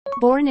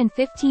Born in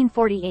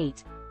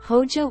 1548,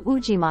 Hojo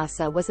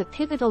Ujimasa was a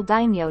pivotal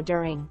daimyo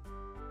during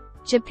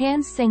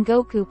Japan's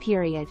Sengoku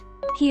period.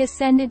 He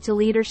ascended to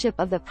leadership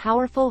of the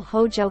powerful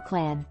Hojo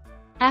clan.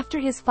 After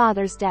his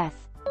father's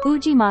death,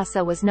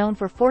 Ujimasa was known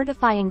for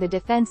fortifying the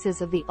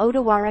defenses of the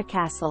Odawara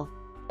castle.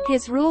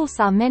 His rule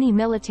saw many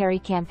military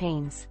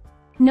campaigns,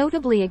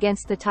 notably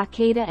against the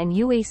Takeda and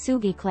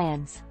Uesugi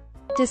clans.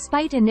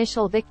 Despite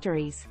initial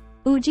victories,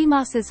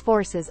 Ujimasa's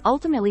forces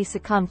ultimately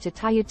succumbed to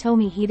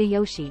Toyotomi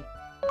Hideyoshi.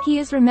 He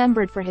is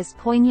remembered for his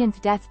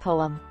poignant death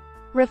poem,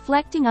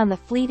 reflecting on the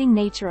fleeting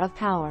nature of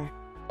power.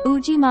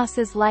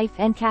 Ujimasa's life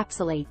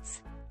encapsulates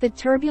the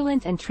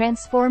turbulent and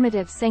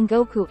transformative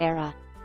Sengoku era,